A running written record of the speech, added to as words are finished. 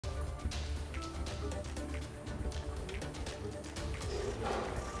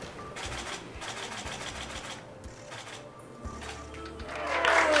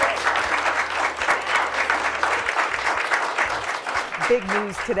Big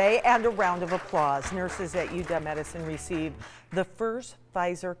news today and a round of applause. Nurses at UW-Medicine received the first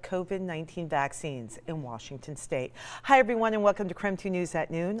Pfizer COVID-19 vaccines in Washington state. Hi everyone and welcome to KREM 2 News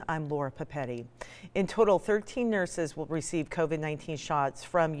at noon. I'm Laura Papetti. In total, 13 nurses will receive COVID-19 shots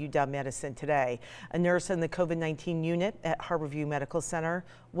from UW-Medicine today. A nurse in the COVID-19 unit at Harborview Medical Center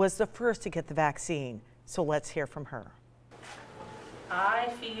was the first to get the vaccine. So let's hear from her.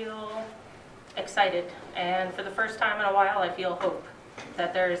 I feel excited, and for the first time in a while I feel hope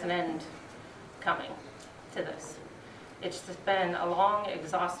that there is an end coming to this. It's just been a long,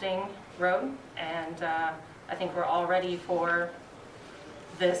 exhausting road, and I think we're all ready for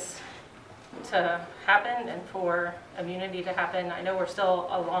this to happen and for immunity to happen. I know we're still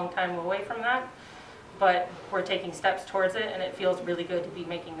a long time away from that, but we're taking steps towards it, and it feels really good to be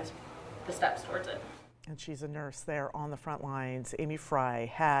making the steps towards it. And she's a nurse there on the front lines. Amy Fry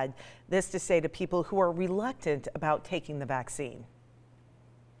had this to say to people who are reluctant about taking the vaccine.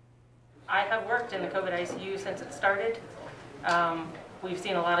 I have worked in the COVID ICU since it started. We've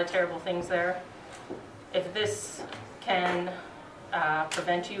seen a lot of terrible things there. If this can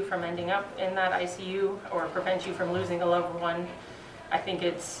prevent you from ending up in that ICU or prevent you from losing a loved one, I think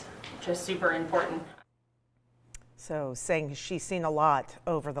it's just super important. So saying she's seen a lot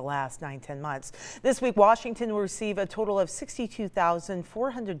over the last 9-10 months. This week, Washington will receive a total of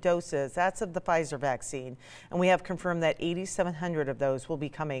 62,400 doses. That's of the Pfizer vaccine. And we have confirmed that 8,700 of those will be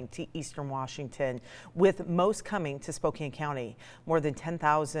coming to Eastern Washington, with most coming to Spokane County. More than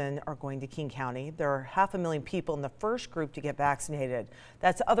 10,000 are going to King County. There are 500,000 people in the first group to get vaccinated.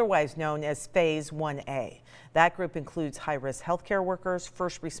 That's otherwise known as Phase 1A. That group includes high-risk healthcare workers,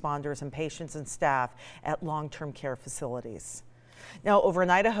 first responders, and patients and staff at long-term care facilities. Now, over in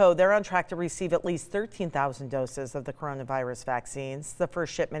Idaho, they're on track to receive at least 13,000 doses of the coronavirus vaccines. The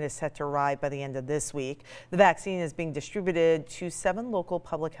first shipment is set to arrive by the end of this week. The vaccine is being distributed to 7 local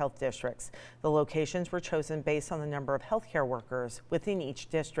public health districts. The locations were chosen based on the number of healthcare workers within each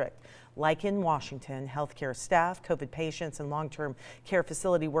district. Like in Washington, healthcare staff, COVID patients, and long-term care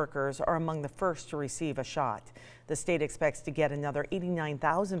facility workers are among the first to receive a shot. The state expects to get another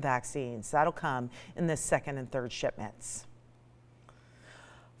 89,000 vaccines. That'll come in the second and third shipments.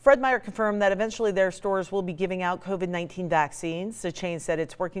 Fred Meyer confirmed that eventually their stores will be giving out COVID-19 vaccines. The chain said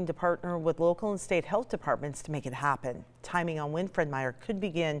it's working to partner with local and state health departments to make it happen. Timing on when Fred Meyer could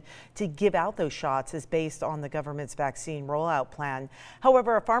begin to give out those shots is based on the government's vaccine rollout plan.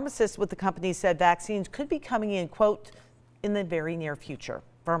 However, a pharmacist with the company said vaccines could be coming in, quote, in the very near future.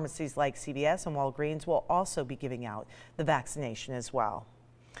 Pharmacies like CVS and Walgreens will also be giving out the vaccination as well.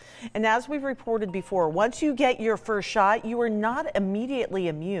 And as we've reported before, once you get your first shot, you are not immediately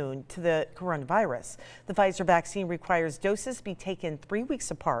immune to the coronavirus. The Pfizer vaccine requires doses be taken 3 weeks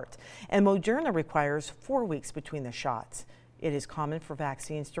apart, and Moderna requires 4 weeks between the shots. It is common for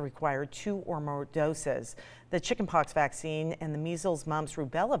vaccines to require 2 or more doses. The chickenpox vaccine and the measles, mumps,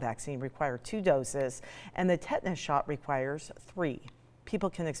 rubella vaccine require 2 doses, and the tetanus shot requires 3.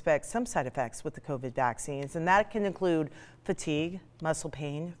 People can expect some side effects with the COVID vaccines, and that can include fatigue, muscle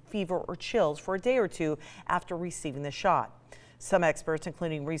pain, fever, or chills for a day or two after receiving the shot. Some experts,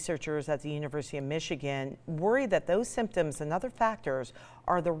 including researchers at the University of Michigan, worry that those symptoms and other factors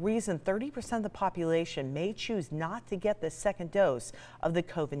are the reason 30% of the population may choose not to get the second dose of the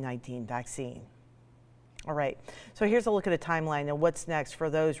COVID-19 vaccine. All right, so here's a look at a timeline and what's next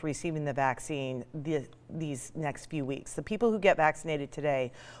for those receiving the vaccine these next few weeks. The people who get vaccinated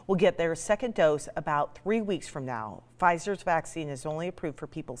today will get their second dose about 3 weeks from now. Pfizer's vaccine is only approved for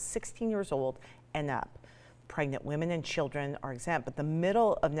people 16 years old and up. Pregnant women and children are exempt, but the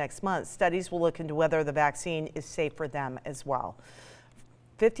middle of next month, studies will look into whether the vaccine is safe for them as well.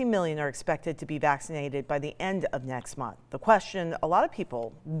 50 million are expected to be vaccinated by the end of next month. The question a lot of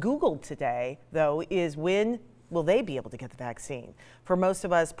people Googled today, though, is when will they be able to get the vaccine? For most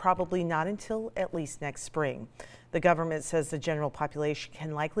of us, probably not until at least next spring. The government says the general population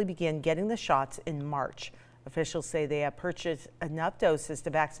can likely begin getting the shots in March. Officials say they have purchased enough doses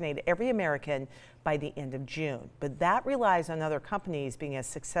to vaccinate every American by the end of June. But that relies on other companies being as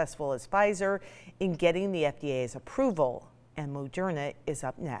successful as Pfizer in getting the FDA's approval. And Moderna is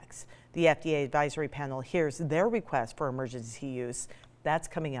up next. The FDA advisory panel hears their request for emergency use. That's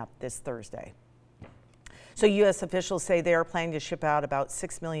coming up this Thursday. So U.S. officials say they are planning to ship out about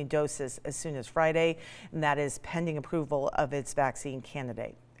 6 million doses as soon as Friday, and that is pending approval of its vaccine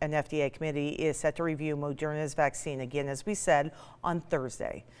candidate. An FDA committee is set to review Moderna's vaccine again, as we said, on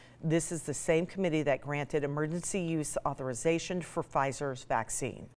Thursday. This is the same committee that granted emergency use authorization for Pfizer's vaccine.